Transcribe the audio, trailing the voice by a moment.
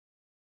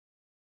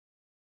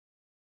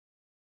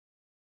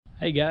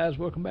Hey guys,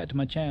 welcome back to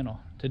my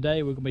channel.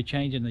 Today we're going to be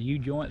changing the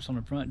U-joints on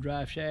the front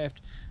drive shaft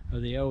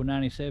of the old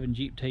 97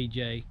 Jeep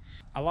TJ.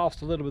 I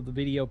lost a little bit of the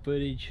video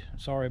footage.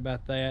 Sorry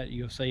about that.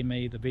 You'll see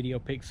me, the video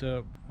picks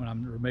up when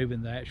I'm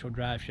removing the actual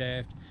drive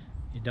shaft.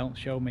 It don't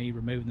show me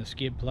removing the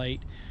skid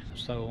plate.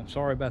 So I'm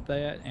sorry about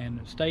that,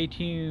 and stay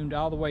tuned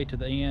all the way to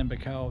the end,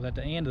 because at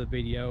the end of the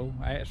video,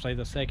 actually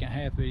the second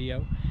half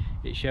video,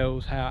 it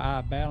shows how I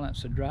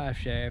balance the drive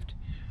shaft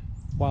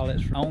while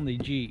it's on the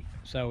Jeep.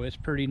 So it's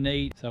pretty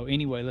neat. So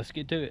anyway, let's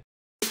get to it.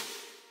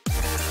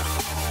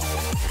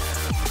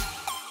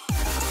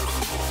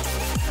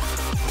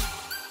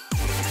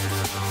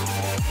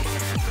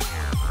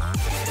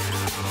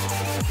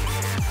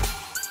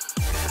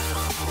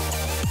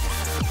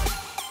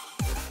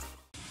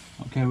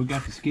 Okay, we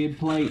got the skid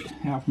plate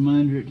out from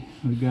under it.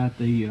 We got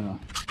the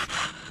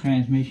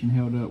transmission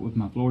held up with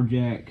my floor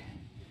jack,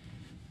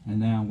 and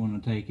now I'm going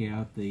to take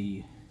out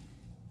the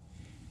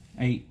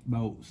 8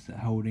 bolts that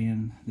hold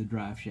in the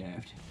drive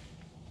shaft.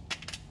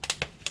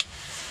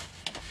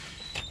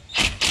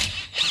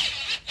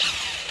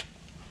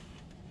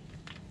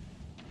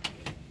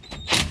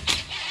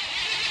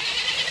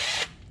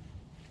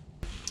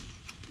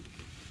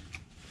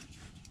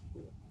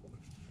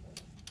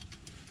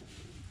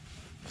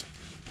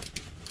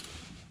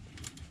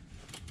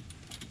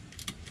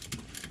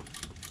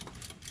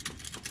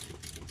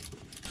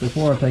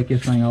 Before I take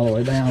this thing all the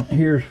way down,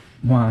 here's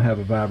why I have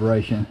a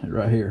vibration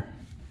right here.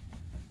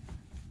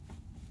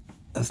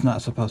 That's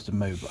not supposed to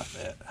move like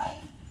that.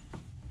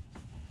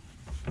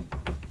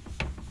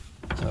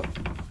 So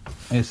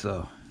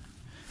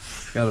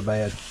it's got a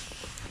bad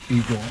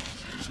U-joint.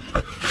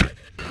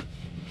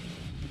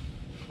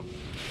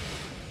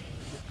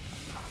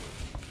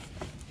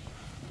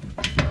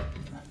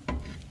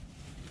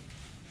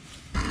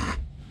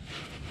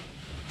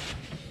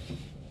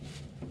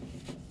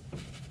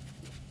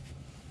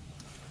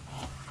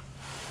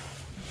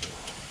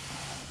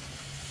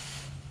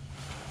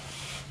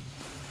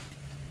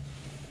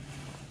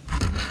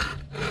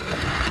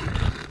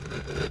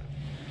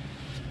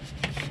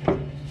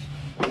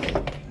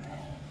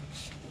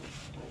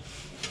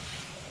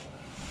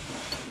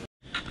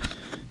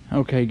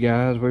 Okay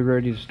guys, we're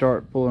ready to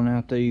start pulling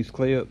out these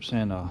clips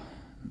and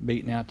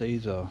beating out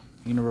these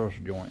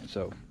universal joints.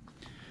 So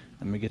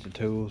let me get the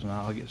tools and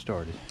I'll get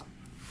started.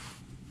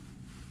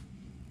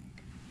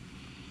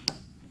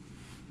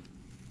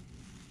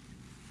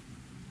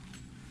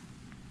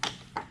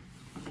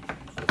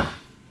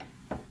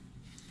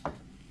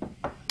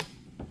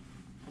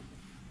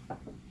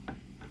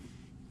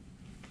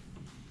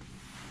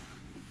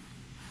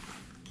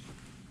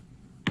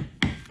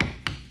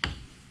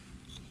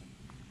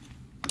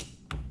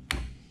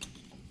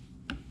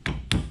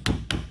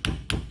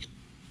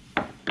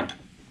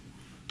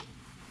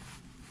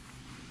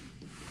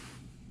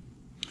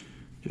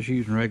 Just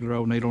using regular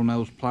old needle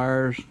nose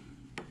pliers,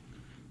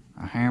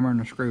 a hammer and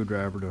a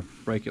screwdriver to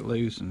break it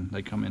loose, and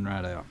they come in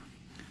right out.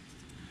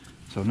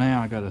 So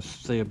now I got to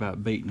see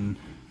about beating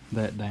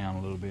that down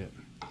a little bit.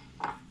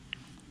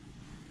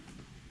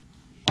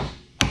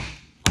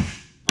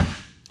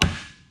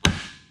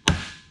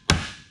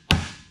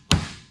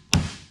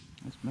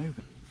 It's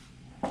moving.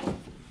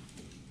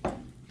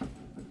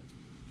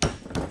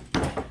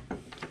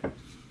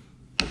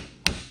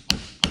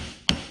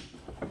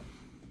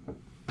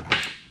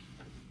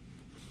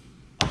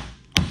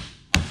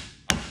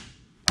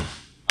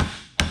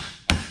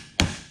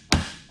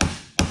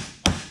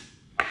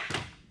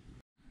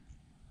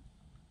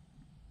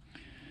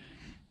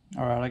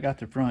 Alright, I got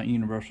the front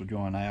universal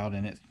joint out,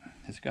 and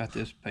it's got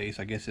this piece.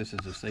 I guess this is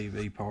the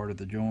CV part of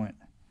the joint.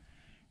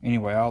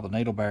 Anyway, all the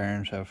needle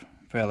bearings have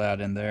fell out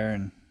in there,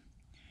 and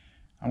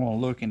I'm going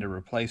to look into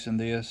replacing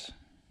this.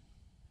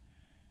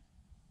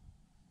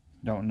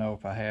 Don't know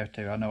if I have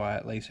to. I know I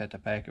at least have to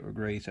pack it with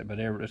grease, but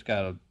it's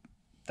got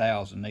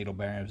 1,000 needle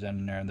bearings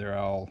in there, and they're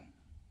all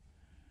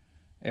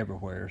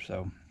everywhere.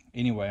 So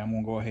anyway, I'm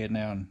going to go ahead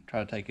now and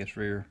try to take these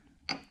rear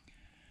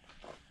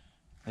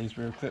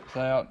clips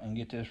out and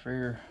get this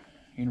rear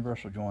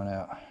universal joint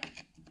out.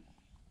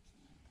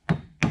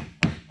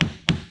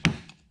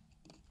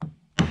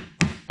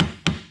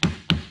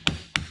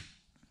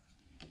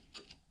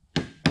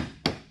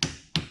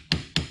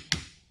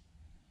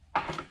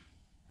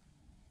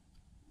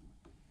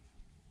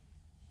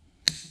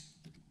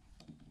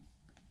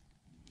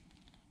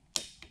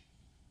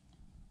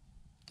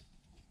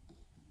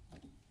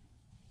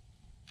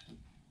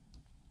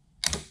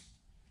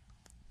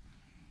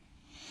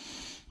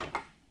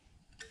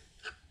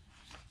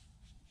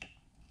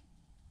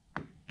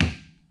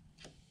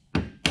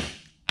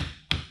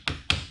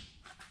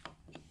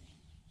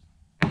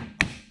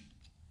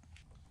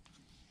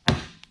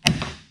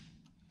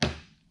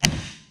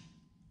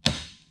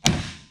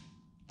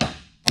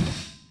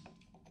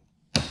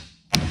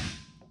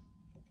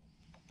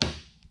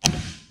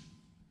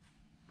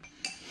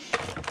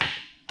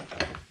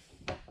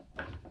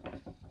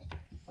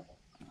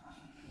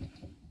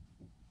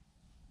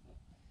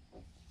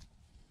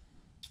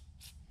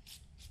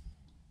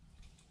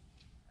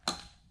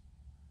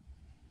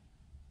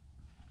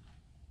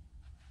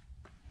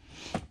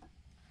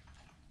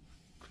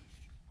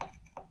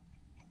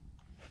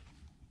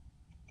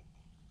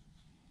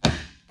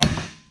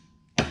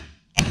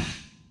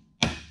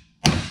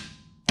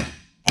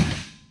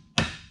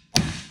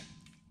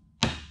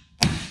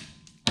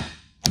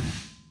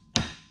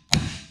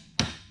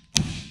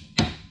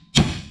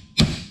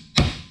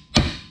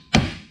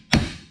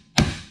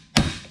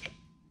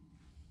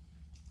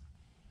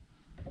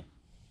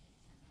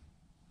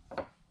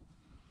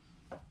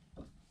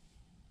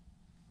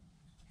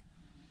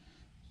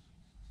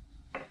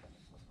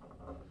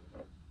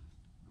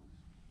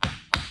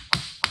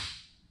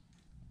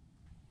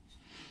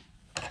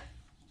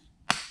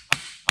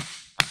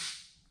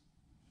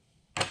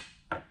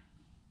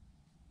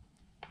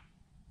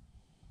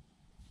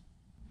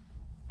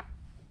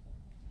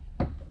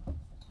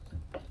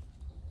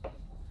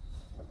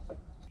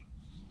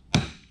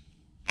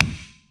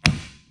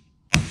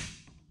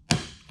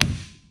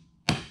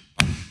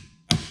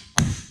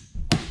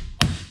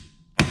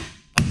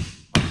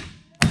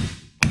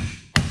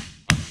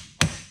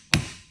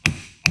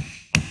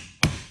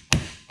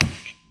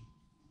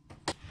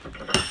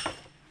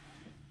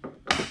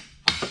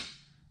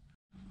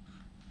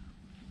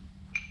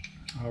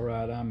 All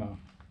right,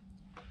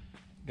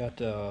 got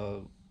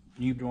the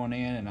new joint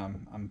in, and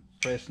I'm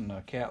pressing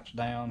the caps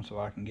down so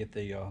I can get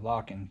the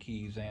locking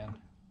keys in.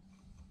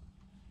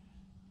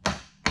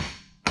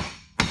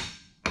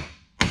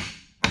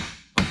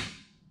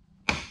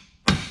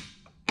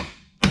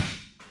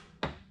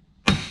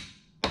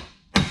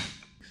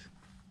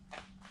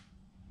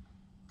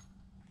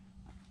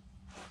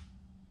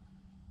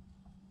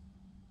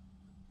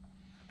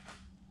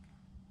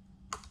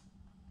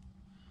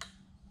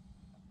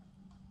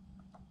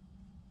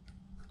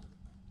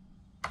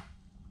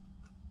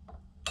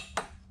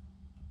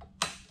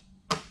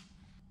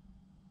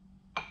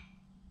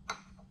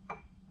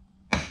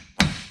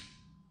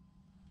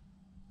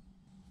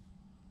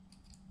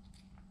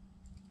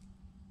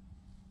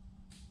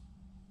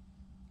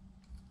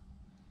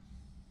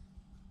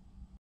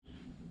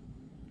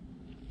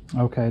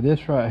 Okay,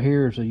 this right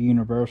here is a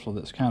universal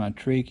that's kind of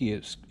tricky.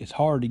 It's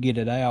hard to get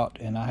it out,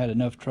 and I had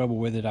enough trouble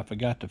with it I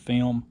forgot to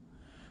film,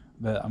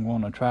 but I'm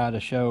going to try to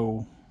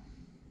show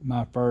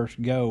my first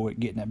go at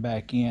getting it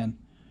back in.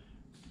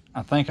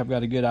 I think I've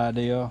got a good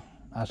idea.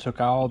 I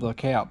took all the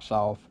caps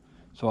off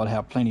so I'd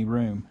have plenty of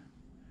room.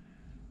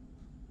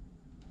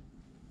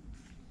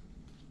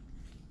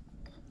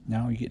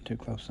 No, you get too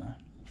close, son.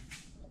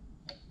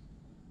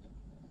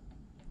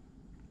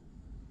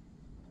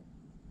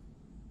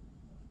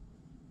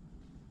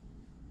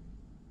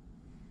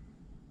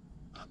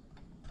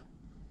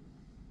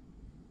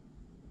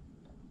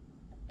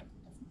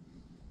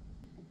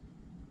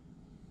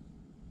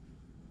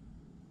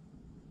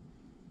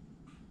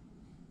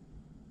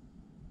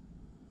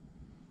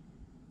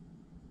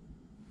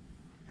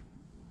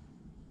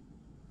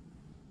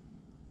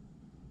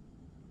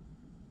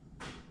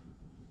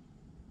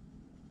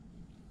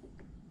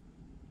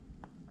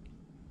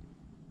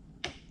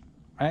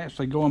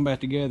 Actually, going back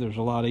together is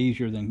a lot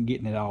easier than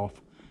getting it off,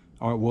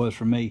 or it was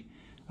for me.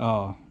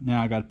 Now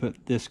I got to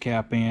put this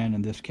cap in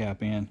and this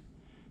cap in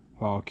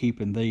while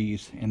keeping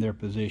these in their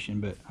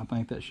position, but I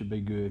think that should be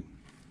good.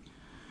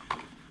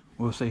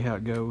 We'll see how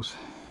it goes.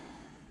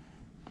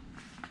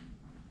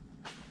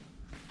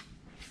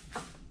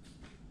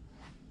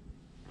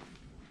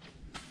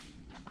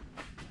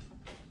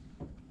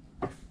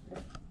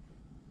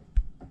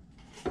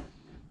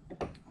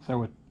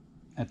 So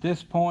at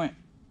this point,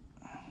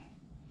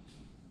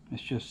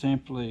 it's just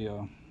simply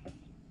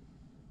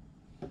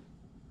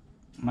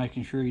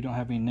making sure you don't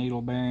have any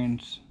needle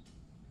bearings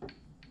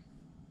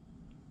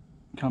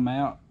come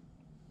out,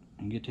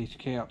 and get these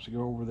caps to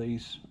go over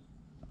these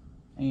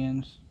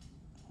ends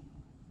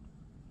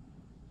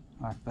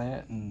like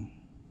that, and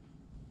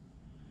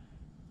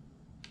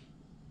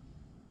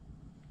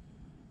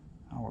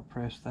I will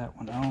press that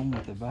one on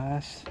with the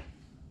vise.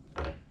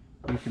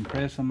 You can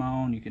press them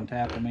on, you can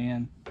tap them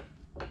in.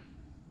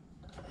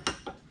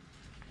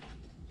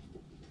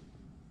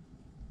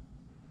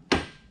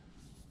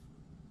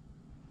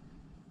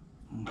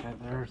 Okay,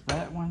 there's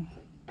that one.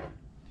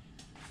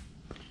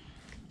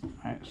 I'm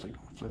actually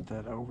going to flip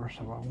that over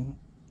so I won't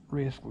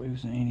risk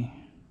losing any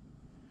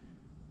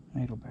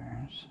needle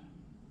bearings.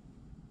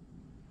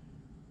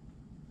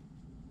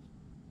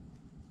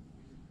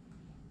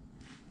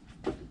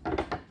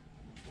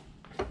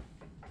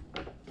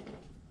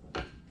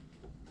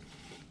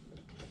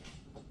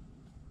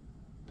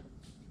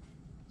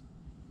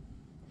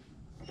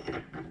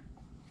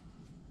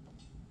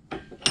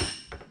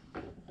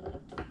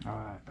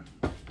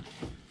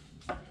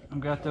 I've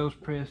got those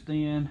pressed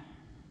in.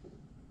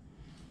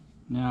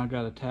 Now I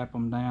got to tap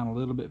them down a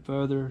little bit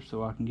further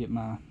so I can get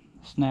my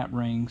snap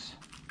rings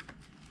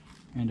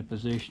into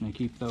position to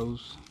keep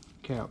those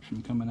caps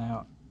from coming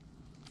out.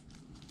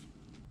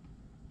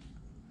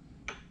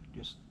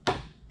 Just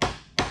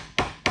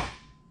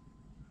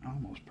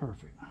almost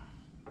perfect.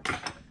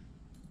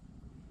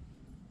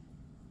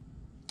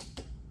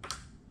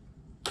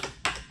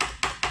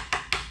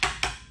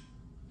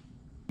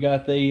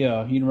 Got the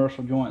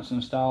universal joints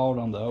installed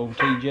on the old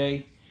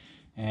TJ,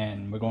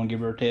 and we're going to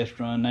give her a test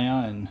run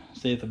now and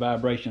see if the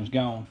vibration's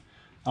gone.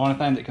 The only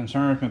thing that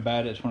concerns me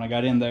about it is when I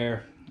got in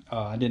there,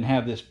 I didn't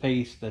have this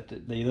piece that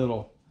the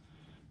little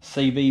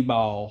CV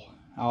ball,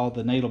 all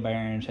the needle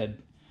bearings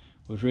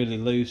was really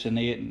loose in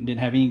it and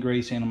didn't have any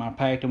grease in them. I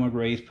packed them with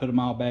grease, put them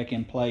all back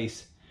in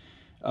place.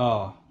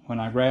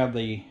 When I grabbed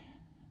the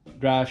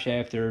drive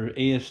shaft, there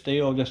is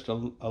still just a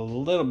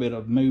little bit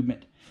of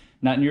movement.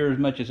 Not near as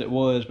much as it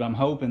was, but I'm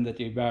hoping that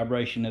the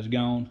vibration is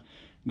gone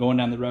going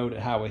down the road at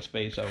highway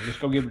speed. So let's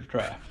go give it a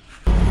try.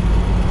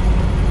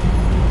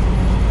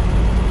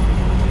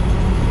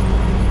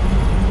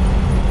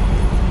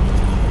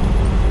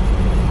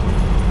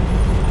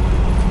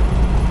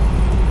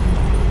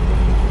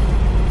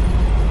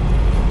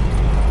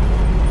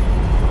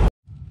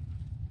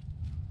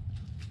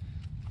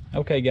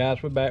 Okay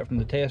guys, we're back from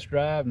the test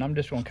drive, and I'm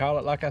just going to call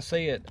it like I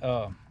said.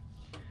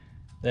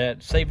 That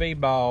CV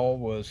ball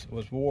was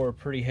wore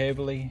pretty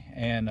heavily,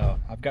 and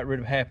I've got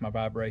rid of half my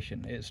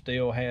vibration. It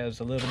still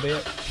has a little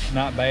bit,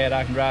 not bad.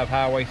 I can drive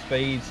highway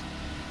speeds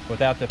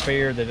without the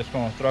fear that it's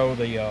going to throw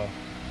the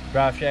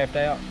drive shaft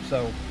out.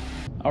 So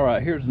All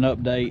right, here's an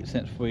update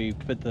since we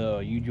put the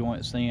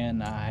U-joints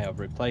in. I have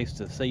replaced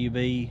the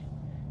CV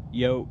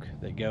yoke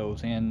that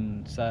goes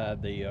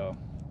inside the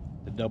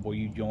double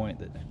U-joint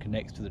that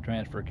connects to the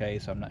transfer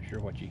case. I'm not sure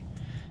what you,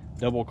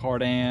 double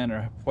cardan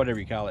or whatever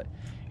you call it.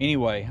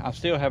 Anyway, I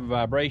still have a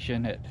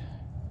vibration at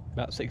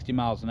about 60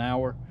 miles an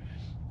hour,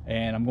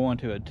 and I'm going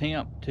to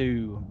attempt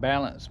to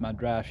balance my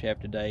drive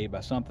shaft today by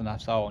something I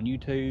saw on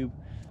YouTube.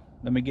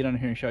 Let me get under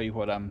here and show you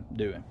what I'm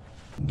doing.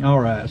 All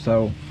right,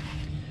 so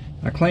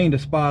I cleaned a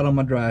spot on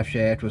my drive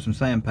shaft with some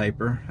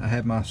sandpaper. I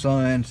have my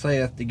son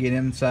Seth to get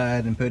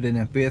inside and put it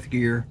in 5th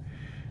gear.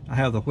 I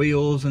have the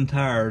wheels and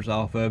tires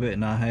off of it,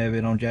 and I have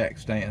it on jack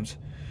stands.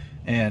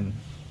 And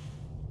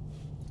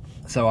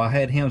so I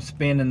had him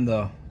spinning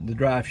the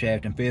drive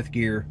shaft in 5th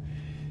gear,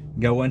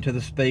 go into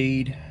the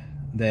speed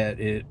that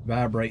it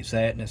vibrates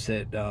at, and it's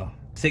at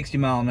 60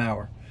 miles an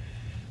hour.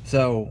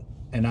 So,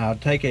 and I'll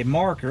take a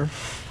marker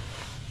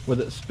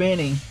with it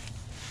spinning,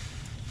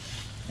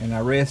 and I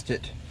rest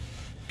it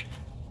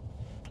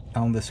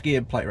on the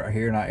skid plate right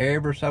here, and I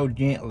ever so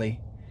gently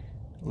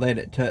let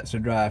it touch the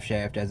drive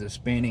shaft as it's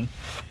spinning.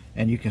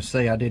 And you can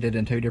see I did it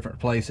in 2 different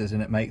places,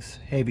 and it makes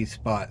heavy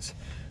spots.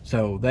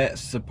 So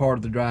that's the part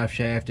of the drive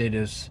shaft it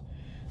is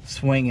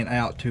swinging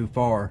out too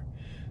far.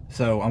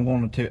 So I'm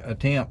going to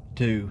attempt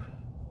to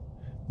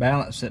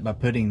balance it by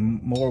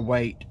putting more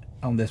weight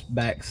on this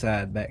back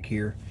side back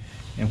here.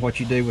 And what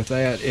you do with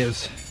that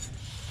is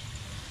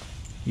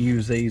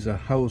use these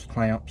hose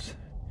clamps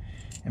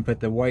and put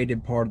the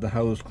weighted part of the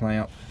hose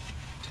clamp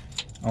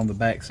on the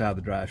back side of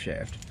the drive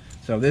shaft.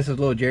 So this is a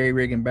little jerry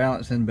rigging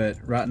balancing, but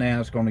right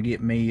now it's going to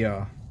get me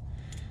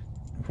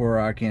where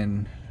I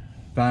can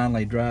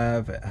finally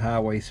drive at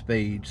highway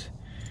speeds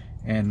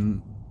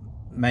and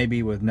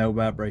maybe with no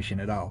vibration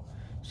at all.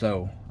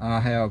 So I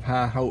have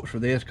high hopes for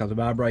this because the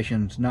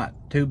vibration's not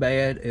too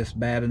bad. It's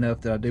bad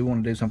enough that I do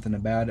want to do something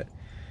about it.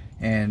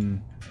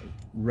 And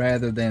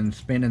rather than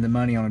spending the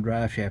money on a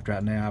drive shaft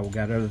right now, I've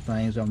got other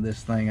things on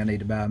this thing I need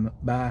to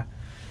buy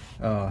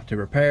to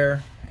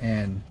repair.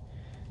 And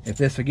if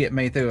this will get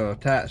me through a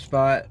tight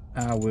spot,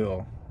 I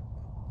will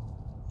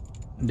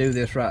do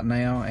this right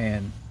now.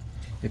 And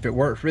if it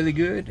works really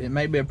good, it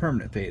may be a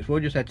permanent fix.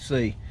 We'll just have to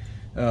see.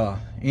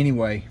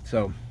 Anyway,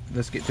 so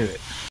let's get to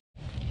it.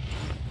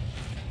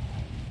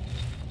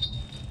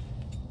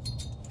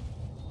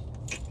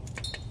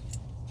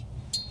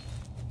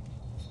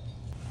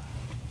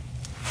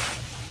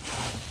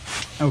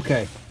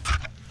 Okay,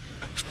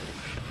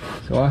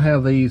 so I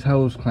have these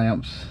hose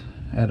clamps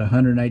at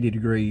 180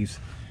 degrees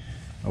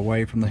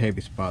away from the heavy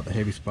spot. The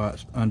heavy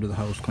spot's under the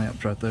hose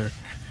clamps right there.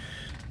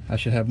 I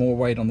should have more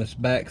weight on this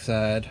back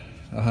side,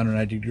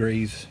 180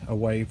 degrees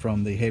away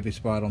from the heavy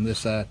spot on this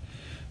side.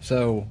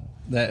 So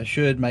that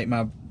should make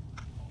my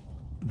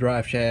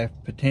drive shaft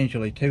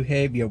potentially too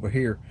heavy over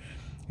here.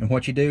 And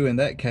what you do in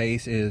that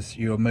case is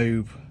you'll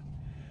move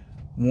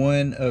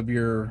one of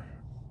your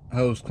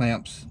hose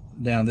clamps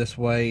down this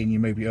way and you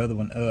move your other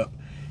one up,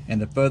 and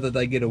the further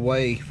they get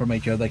away from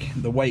each other,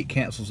 the weight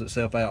cancels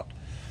itself out.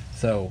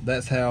 So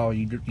that's how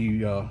you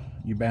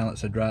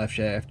balance a drive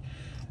shaft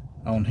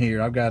on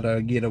here. I've got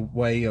to get a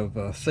way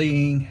of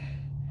seeing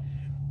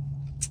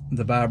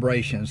the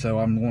vibration, so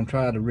I'm going to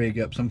try to rig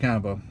up some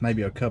kind of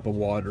maybe a cup of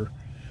water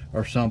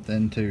or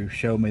something to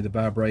show me the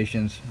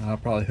vibrations. I'll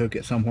probably hook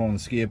it somewhere on the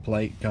skid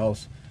plate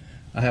because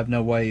I have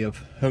no way of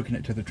hooking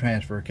it to the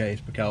transfer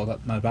case because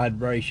my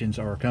vibrations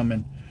are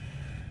coming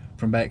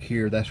from back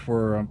here. That's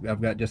where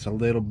I've got just a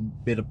little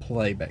bit of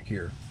play back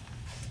here.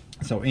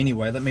 So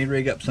anyway, let me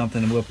rig up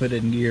something and we'll put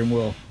it in gear and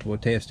we'll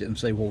test it and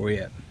see where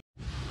we're at.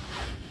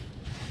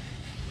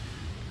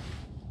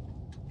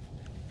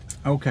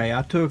 Okay,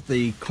 I took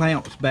the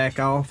clamps back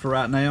off for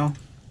right now.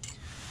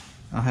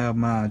 I have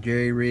my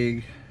jerry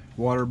rig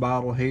water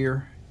bottle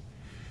here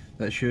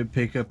that should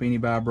pick up any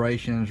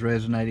vibrations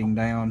resonating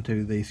down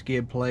to the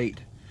skid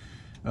plate.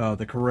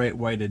 The correct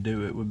way to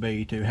do it would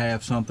be to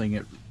have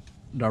something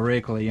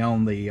directly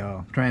on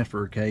the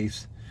transfer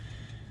case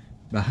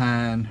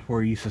behind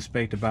where you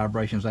suspect the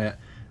vibrations at.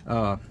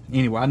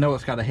 Anyway, I know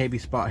it's got a heavy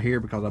spot here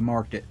because I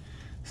marked it.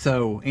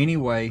 So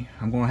anyway,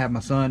 I'm going to have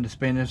my son to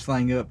spin this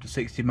thing up to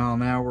 60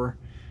 miles an hour,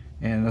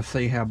 and let's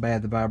see how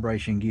bad the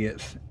vibration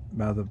gets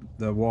by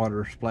the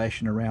water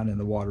splashing around in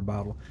the water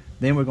bottle.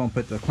 Then we're going to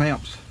put the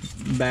clamps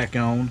back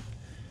on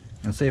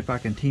and see if I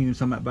can tune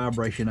some of that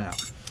vibration out.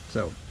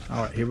 So,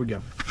 all right, here we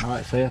go. All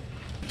right, Seth.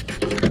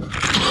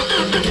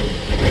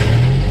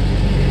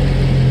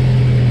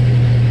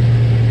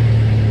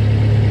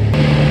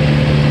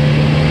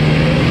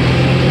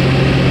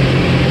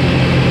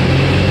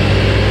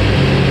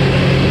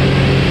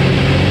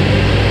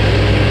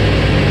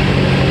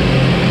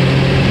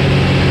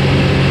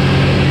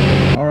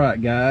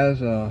 Guys,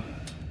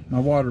 my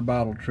water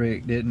bottle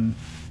trick didn't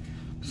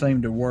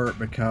seem to work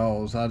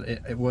because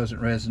it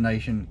wasn't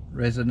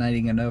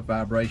resonating enough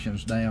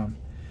vibrations down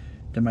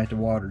to make the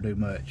water do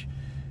much.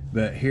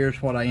 But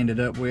here's what I ended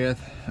up with.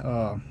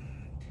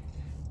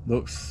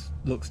 Looks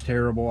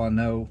terrible, I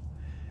know,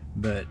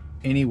 but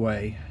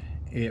anyway,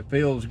 it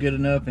feels good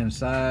enough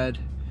inside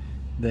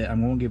that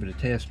I'm going to give it a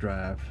test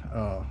drive.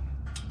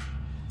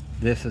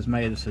 This has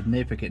made a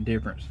significant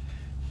difference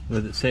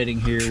with it sitting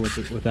here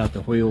without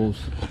the wheels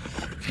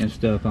and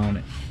stuff on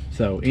it.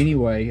 So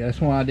anyway,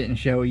 that's why I didn't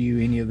show you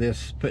any of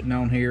this putting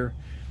on here.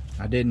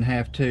 I didn't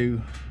have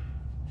to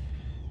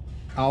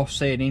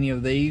offset any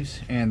of these,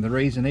 and the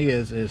reason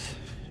is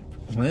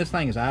when this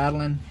thing is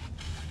idling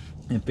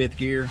in 5th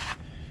gear,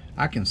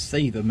 I can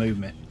see the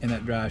movement in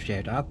that drive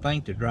shaft. I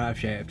think the drive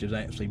shaft is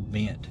actually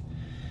bent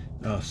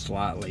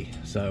slightly.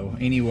 So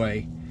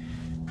anyway,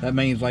 that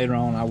means later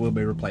on I will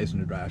be replacing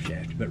the drive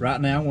shaft. But right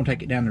now I'm going to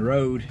take it down the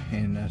road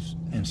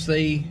and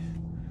see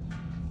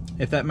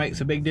if that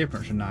makes a big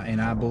difference or not.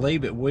 And I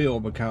believe it will,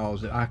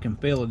 because I can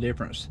feel a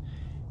difference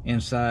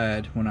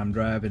inside when I'm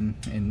driving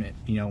and,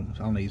 you know,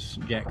 on these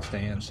jack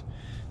stands.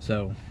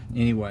 So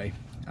anyway,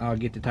 I'll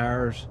get the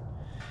tires,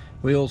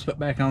 wheels put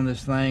back on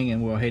this thing,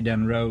 and we'll head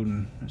down the road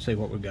and see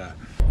what we got.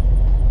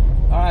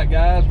 Alright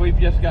guys, we've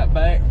just got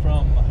back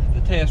from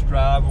the test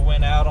drive. We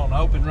went out on the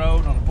open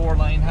road on a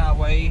 4-lane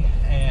highway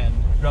and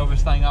drove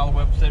this thing all the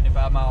way up to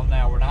 75 miles an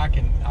hour. And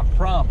I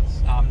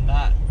promise I'm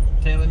not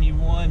telling you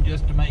one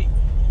just to make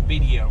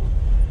video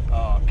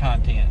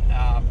content.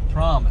 I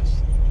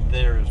promise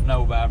there is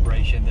no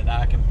vibration that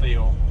I can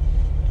feel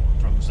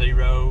from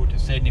 0 to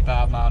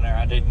 75 miles an hour.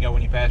 I didn't go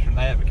any faster than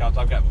that because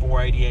I've got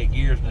 488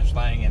 gears in this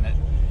thing, and at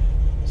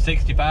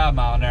 65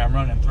 miles an hour I'm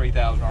running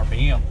 3,000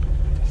 RPM.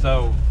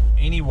 So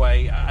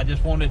anyway, I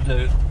just wanted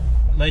to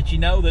let you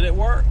know that it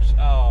works.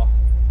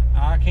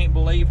 I can't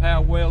believe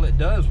how well it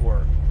does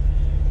work.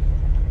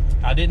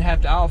 I didn't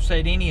have to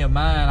offset any of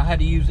mine. I had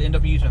to end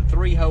up using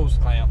 3 hose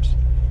clamps.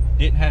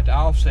 Didn't have to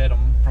offset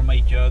them from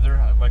each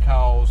other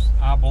because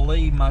I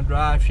believe my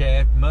drive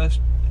shaft must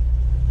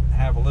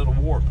have a little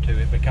warp to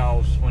it,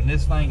 because when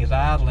this thing is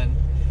idling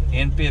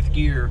in 5th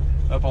gear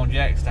up on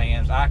jack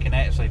stands, I can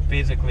actually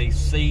physically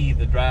see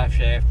the drive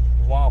shaft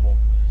wobble.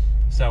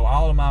 So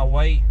all of my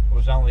weight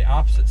was on the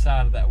opposite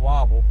side of that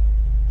wobble,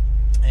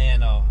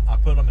 and I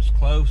put them as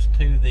close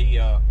to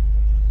the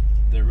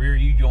rear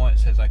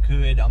U-joints as I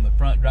could on the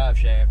front drive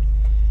shaft,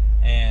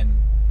 and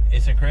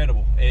it's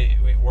incredible.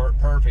 It worked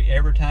perfect.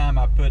 Every time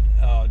I put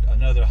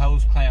another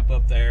hose clamp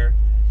up there,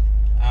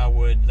 I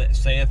would let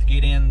Seth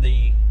get in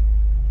the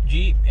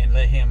Jeep and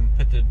let him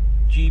put the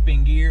Jeep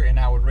in gear, and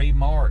I would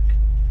remark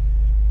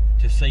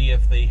to see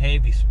if the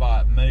heavy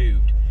spot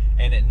moved,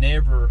 and it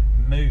never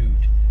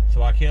moved.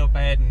 So I kept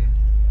adding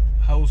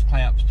hose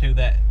clamps to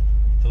the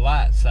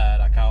light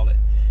side, I call it,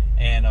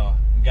 and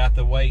got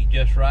the weight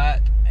just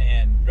right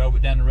and drove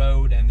it down the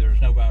road, and there's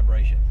no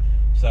vibration.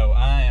 So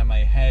I am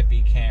a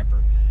happy camper.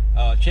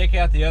 Check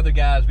out the other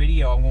guy's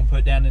video. I'm going to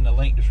put down in the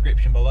link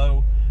description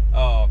below.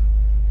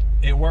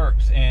 It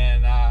works,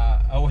 and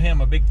I owe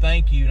him a big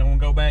thank you, and I'm going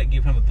to go back and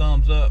give him a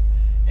thumbs up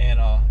and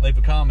leave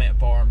a comment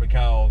for him,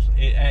 because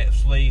it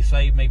actually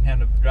saved me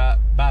having to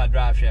buy a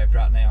drive shaft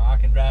right now. I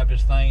can drive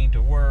this thing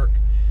to work,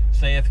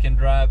 Seth can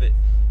drive it,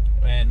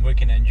 and we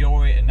can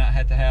enjoy it and not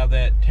have to have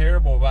that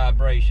terrible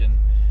vibration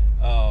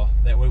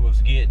that we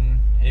was getting.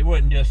 It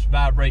wouldn't just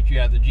vibrate you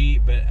out of the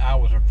Jeep, but I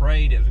was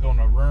afraid it was going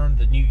to ruin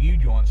the new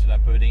U-joints that I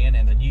put in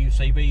and the new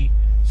CB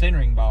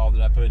centering ball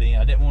that I put in.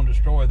 I didn't want to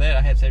destroy that.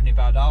 I had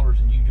 $75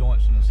 in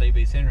U-joints and the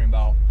CB centering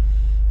ball.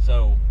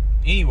 So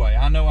anyway,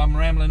 I know I'm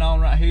rambling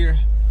on right here.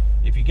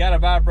 If you got a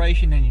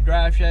vibration in your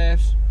drive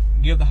shafts,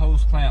 give the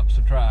hose clamps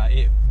a try.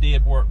 It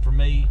did work for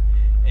me,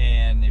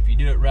 and if you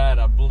do it right,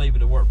 I believe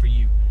it'll work for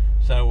you.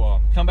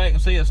 So come back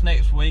and see us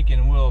next week,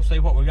 and we'll see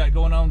what we got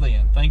going on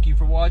then. Thank you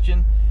for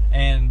watching.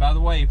 And by the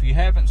way, if you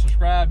haven't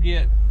subscribed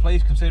yet,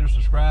 please consider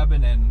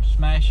subscribing and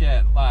smash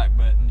that like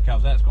button,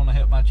 because that's going to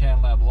help my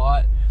channel out a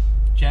lot.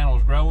 The channel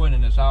is growing,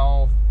 and it's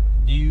all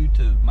due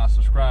to my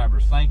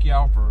subscribers. Thank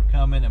y'all for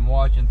coming and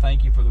watching.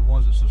 Thank you for the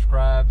ones that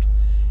subscribed,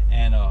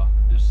 and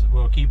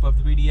we'll keep up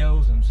the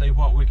videos and see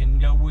what we can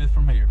go with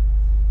from here.